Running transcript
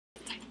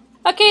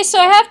Okay, so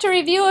I have to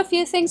review a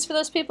few things for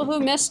those people who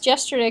missed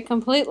yesterday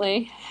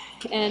completely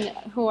and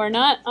who are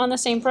not on the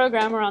same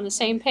program or on the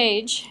same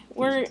page.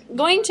 We're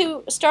going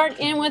to start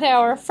in with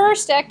our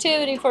first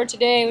activity for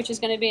today, which is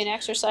going to be an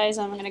exercise.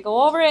 I'm going to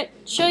go over it,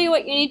 show you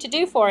what you need to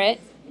do for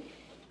it,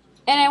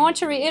 and I want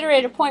to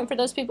reiterate a point for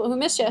those people who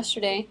missed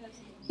yesterday.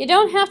 You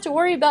don't have to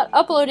worry about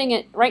uploading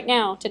it right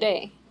now,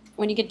 today,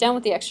 when you get done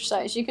with the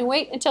exercise. You can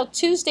wait until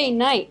Tuesday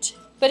night,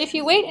 but if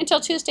you wait until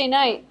Tuesday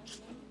night,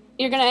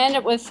 you're going to end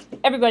up with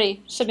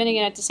everybody submitting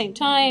it at the same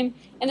time,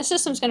 and the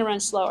system's going to run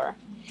slower.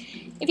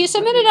 If you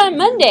submit it on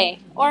Monday,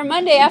 or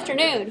Monday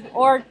afternoon,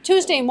 or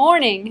Tuesday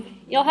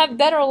morning, you'll have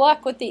better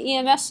luck with the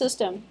EMS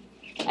system.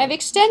 I've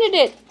extended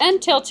it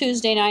until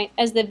Tuesday night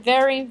as the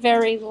very,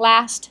 very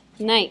last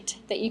night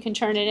that you can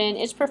turn it in.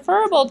 It's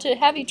preferable to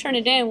have you turn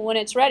it in when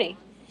it's ready.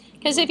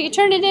 Because if you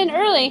turn it in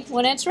early,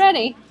 when it's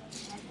ready,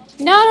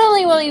 not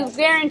only will you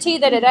guarantee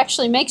that it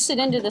actually makes it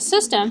into the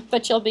system,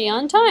 but you'll be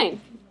on time.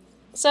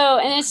 So,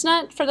 and it's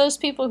not for those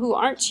people who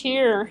aren't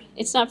here,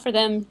 it's not for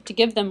them to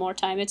give them more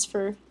time, it's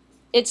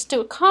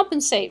to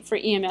compensate for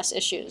EMS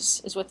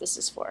issues is what this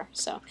is for.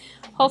 So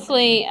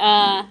hopefully,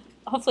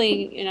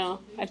 you know,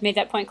 I've made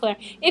that point clear.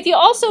 If you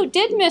also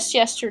did miss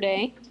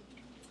yesterday,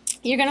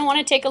 you're going to want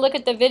to take a look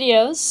at the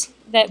videos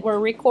that were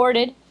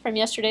recorded from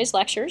yesterday's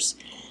lectures,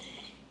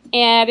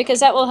 and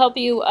because that will help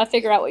you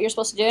figure out what you're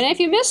supposed to do. And if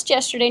you missed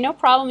yesterday, no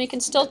problem, you can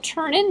still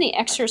turn in the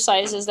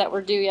exercises that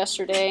were due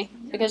yesterday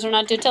because they're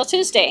not due till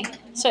Tuesday.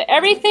 So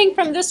everything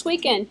from this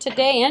weekend,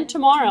 today and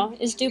tomorrow,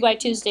 is due by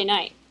Tuesday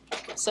night.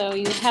 So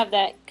you have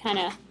that kind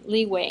of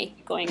leeway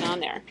going on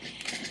there.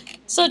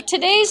 So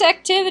today's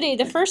activity,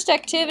 the first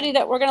activity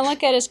that we're going to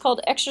look at is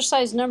called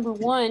exercise number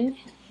 1,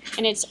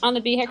 and it's on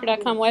the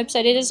bhacker.com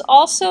website. It is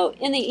also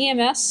in the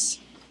EMS,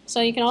 so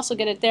you can also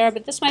get it there,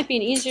 but this might be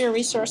an easier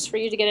resource for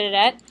you to get it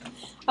at.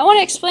 I want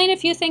to explain a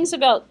few things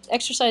about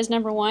exercise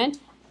number 1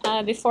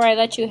 before I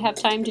let you have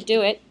time to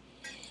do it.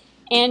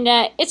 And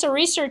it's a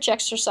research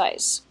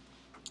exercise.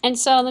 And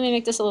so let me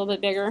make this a little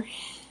bit bigger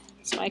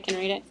so I can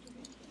read it.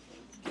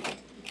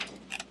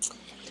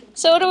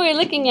 So what are we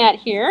looking at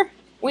here?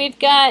 We've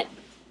got,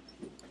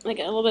 make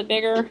it a little bit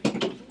bigger.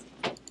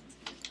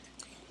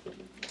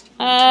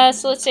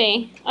 So let's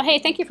see. Oh, hey,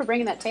 thank you for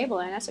bringing that table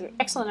in. That's an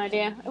excellent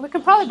idea. We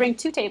could probably bring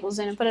 2 tables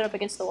in and put it up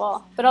against the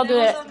wall. But I'll do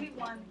it.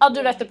 I'll do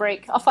it at the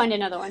break. I'll find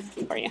another one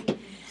for you.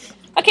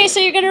 Okay, so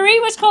you're going to read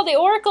what's called the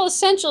Oracle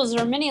Essentials.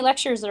 There are many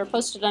lectures that are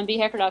posted on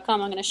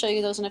bhacker.com. I'm going to show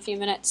you those in a few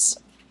minutes.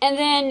 And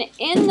then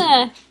in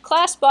the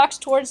class box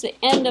towards the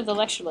end of the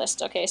lecture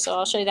list. Okay, so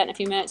I'll show you that in a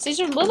few minutes. These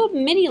are little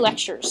mini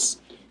lectures.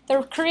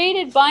 They're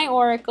created by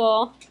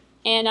Oracle,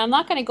 and I'm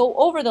not going to go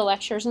over the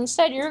lectures.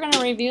 Instead, you're going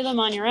to review them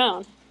on your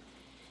own,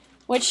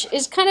 which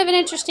is kind of an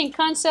interesting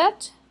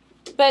concept,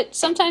 but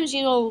sometimes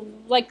you'll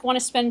want to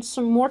spend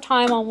some more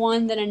time on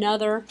one than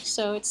another.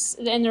 So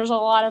and there's a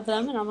lot of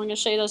them, and I'm going to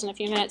show you those in a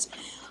few minutes.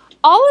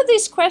 All of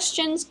these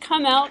questions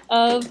come out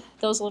of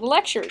those little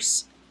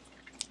lectures.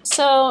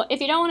 So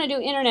if you don't want to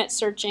do internet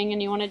searching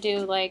and you want to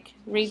do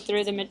read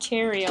through the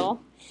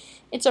material,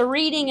 it's a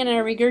reading and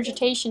a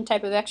regurgitation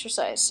type of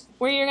exercise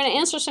where you're going to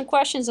answer some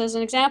questions. As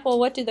an example,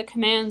 what do the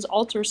commands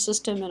alter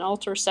system and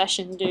alter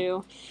session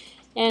do?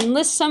 And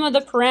list some of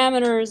the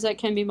parameters that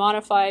can be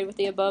modified with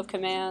the above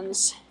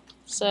commands.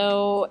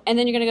 So, and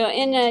then you're going to go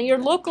in your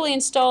locally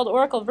installed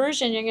Oracle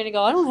version, you're going to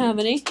go, I don't have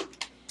any.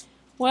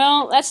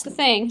 Well, that's the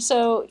thing.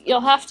 So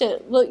you'll have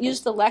to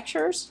use the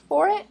lectures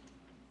for it.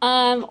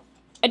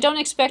 I don't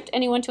expect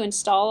anyone to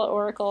install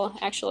Oracle.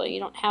 Actually, you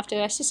don't have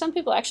to. I see some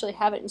people actually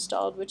have it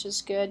installed, which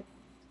is good.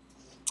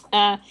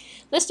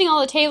 Listing all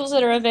the tables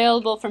that are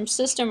available from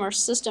system or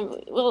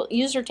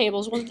user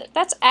tables. Well,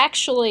 that's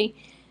actually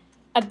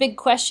a big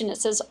question. It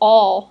says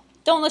all.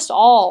 Don't list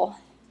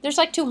all. There's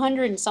like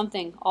 200 and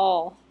something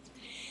all.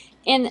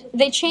 And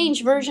they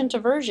change version to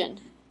version.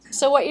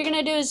 So what you're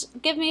going to do is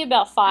give me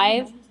about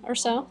 5 or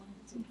so.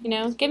 You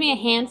know, give me a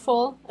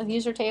handful of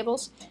user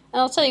tables. And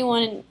I'll tell you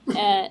one,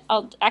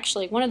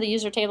 one of the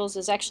user tables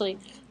is actually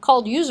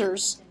called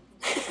users.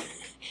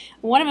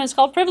 One of them is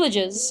called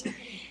privileges.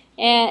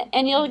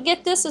 And you'll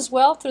get this as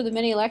well through the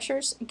mini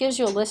lectures. It gives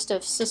you a list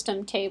of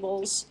system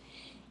tables.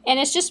 And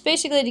it's just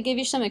basically to give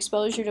you some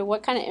exposure to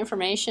what kind of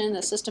information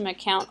the system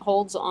account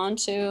holds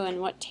onto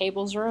and what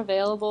tables are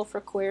available for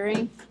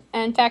querying.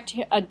 And in fact,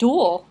 a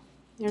dual.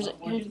 I'm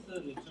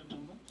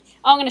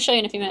going to show you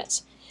in a few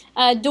minutes.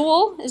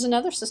 Dual is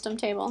another system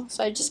table.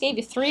 So I just gave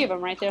you 3 of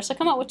them right there. So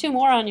come up with 2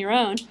 more on your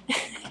own.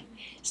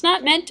 It's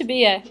not meant to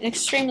be an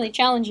extremely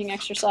challenging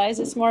exercise.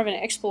 It's more of an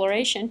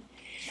exploration.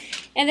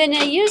 And then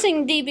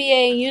using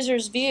DBA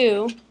Users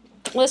View,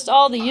 list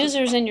all the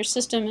users in your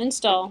system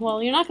install.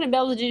 Well, you're not going to be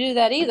able to do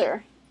that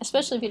either,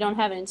 especially if you don't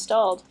have it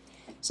installed.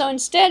 So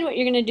instead what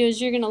you're going to do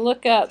is you're going to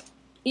look up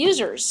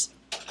users.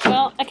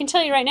 Well, I can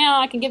tell you right now,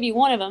 I can give you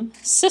one of them,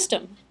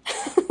 system.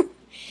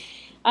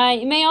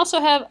 You may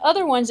also have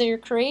other ones that you're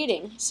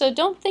creating. So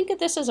don't think of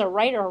this as a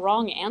right or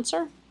wrong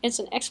answer. It's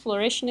an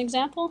exploration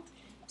example.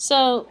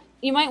 So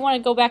you might want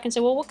to go back and say,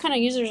 well, what kind of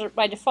users are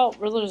by default?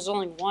 Really, there's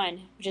only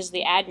one, which is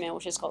the admin,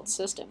 which is called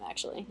system,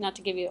 actually. Not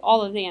to give you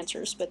all of the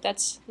answers, but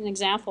that's an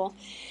example.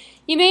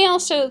 You may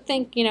also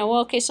think, you know,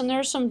 well, okay, so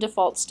there's some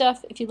default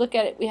stuff. If you look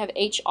at it, we have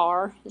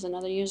HR is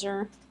another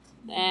user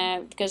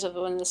because of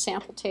one of the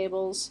sample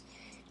tables.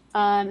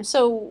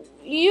 So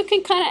you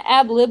can kind of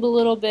ad-lib a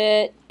little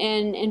bit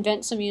and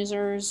invent some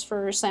users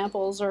for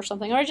samples or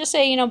something, or just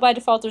say, you know, by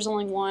default there's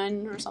only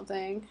one or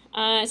something.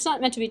 It's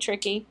not meant to be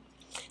tricky.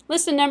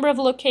 List the number of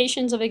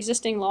locations of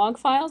existing log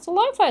files. The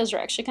log files are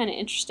actually kind of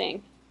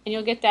interesting, and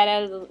you'll get that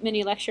out of the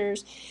mini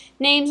lectures.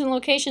 Names and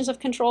locations of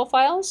control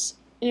files.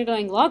 And you're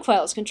going, log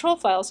files, control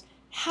files.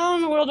 How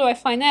in the world do I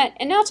find that?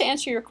 And now to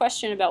answer your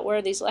question about where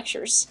are these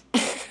lectures.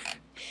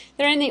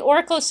 They're in the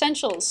Oracle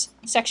Essentials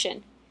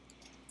section.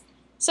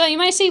 So you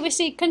might see, we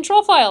see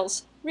control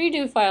files,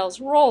 redo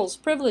files, roles,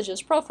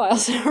 privileges,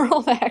 profiles, and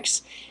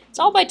rollbacks. It's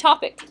all by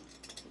topic.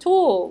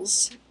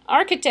 Tools,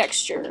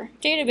 architecture,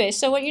 database.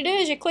 So what you do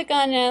is you click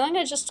on, I'm going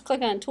to just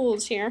click on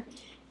tools here.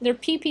 They're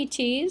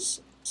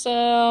PPTs.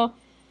 So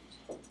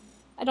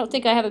I don't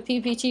think I have a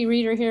PPT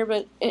reader here,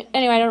 but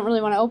anyway, I don't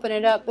really want to open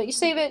it up. But you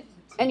save it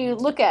and you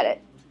look at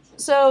it.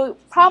 So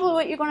probably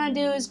what you're going to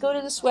do is go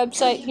to this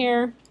website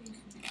here,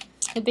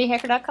 the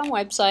bighacker.com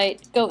website,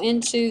 go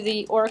into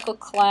the Oracle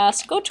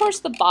class, go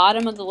towards the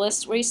bottom of the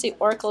list where you see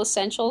Oracle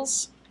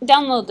Essentials,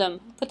 download them,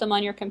 put them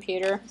on your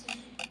computer,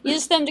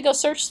 use them to go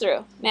search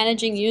through.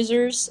 Managing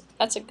users,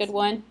 that's a good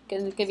one,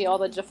 going to give you all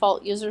the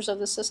default users of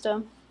the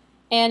system.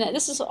 And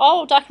this is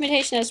all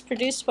documentation that's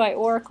produced by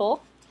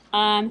Oracle,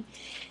 and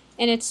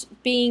it's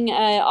being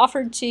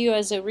offered to you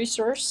as a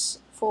resource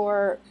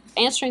for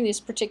answering these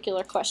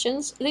particular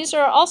questions. These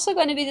are also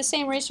going to be the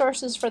same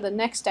resources for the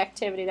next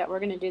activity that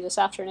we're going to do this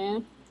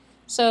afternoon.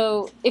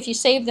 So if you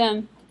save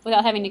them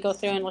without having to go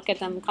through and look at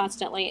them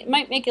constantly, it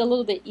might make it a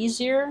little bit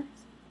easier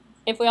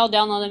if we all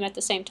download them at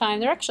the same time.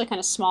 They're actually kind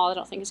of small. I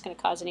don't think it's going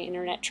to cause any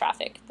internet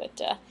traffic,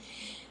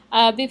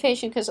 but be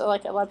patient because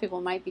like a lot of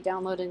people might be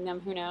downloading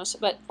them, who knows.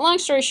 But long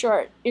story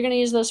short, you're going to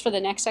use those for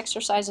the next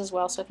exercise as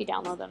well, so if you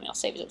download them, you'll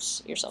save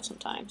yourself some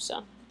time.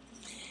 So.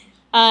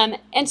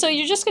 And so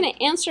you're just going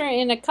to answer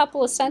in a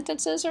couple of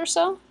sentences or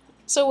so.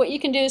 So what you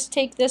can do is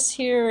take this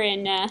here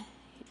and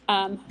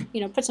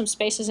you know, put some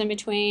spaces in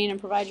between and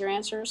provide your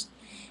answers.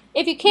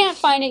 If you can't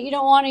find it, you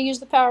don't want to use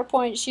the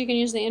PowerPoint, you can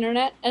use the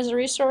internet as a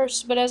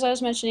resource. But as I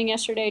was mentioning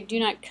yesterday, do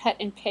not cut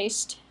and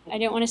paste. I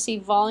don't want to see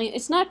volume.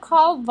 It's not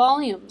called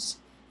volumes.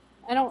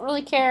 I don't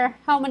really care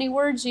how many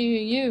words you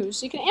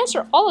use. You can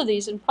answer all of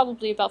these in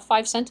probably about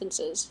 5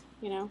 sentences,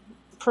 you know,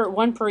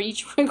 one per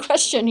each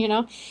question, you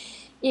know.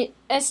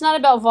 It's not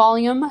about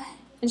volume.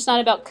 It's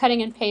not about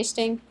cutting and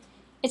pasting.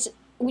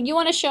 You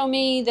want to show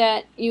me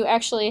that you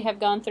actually have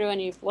gone through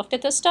and you've looked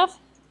at this stuff.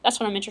 That's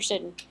what I'm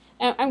interested in.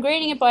 And I'm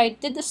grading it by,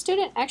 did the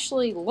student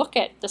actually look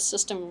at the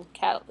system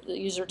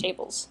user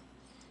tables?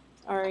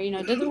 Or, you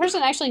know, did the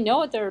person actually know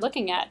what they're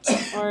looking at?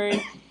 Or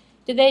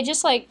did they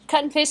just like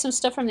cut and paste some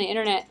stuff from the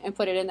internet and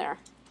put it in there?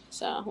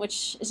 So,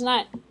 which is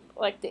not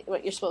like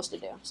what you're supposed to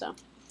do.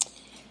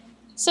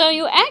 So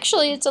you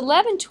actually, it's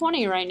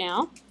 11:20 right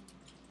now.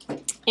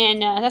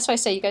 And that's why I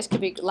say you guys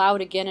could be loud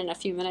again in a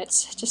few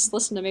minutes. Just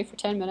listen to me for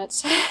 10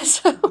 minutes.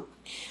 So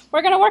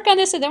we're going to work on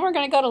this, and then we're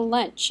going to go to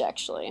lunch,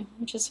 actually,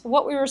 which is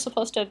what we were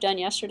supposed to have done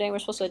yesterday. We're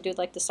supposed to do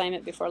like the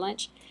assignment before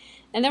lunch.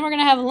 And then we're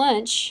going to have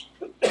lunch,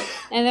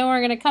 and then we're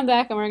going to come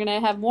back, and we're going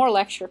to have more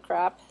lecture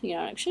crap. You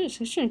know, I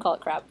shouldn't call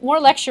it crap. More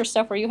lecture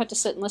stuff where you have to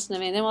sit and listen to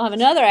me, and then we'll have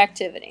another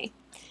activity.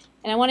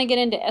 And I want to get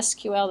into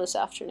SQL this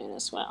afternoon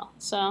as well.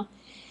 So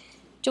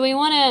do we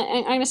want to,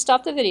 I'm going to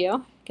stop the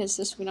video,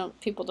 because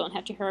people don't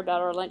have to hear about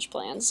our lunch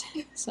plans.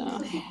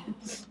 So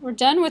we're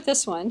done with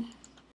this one.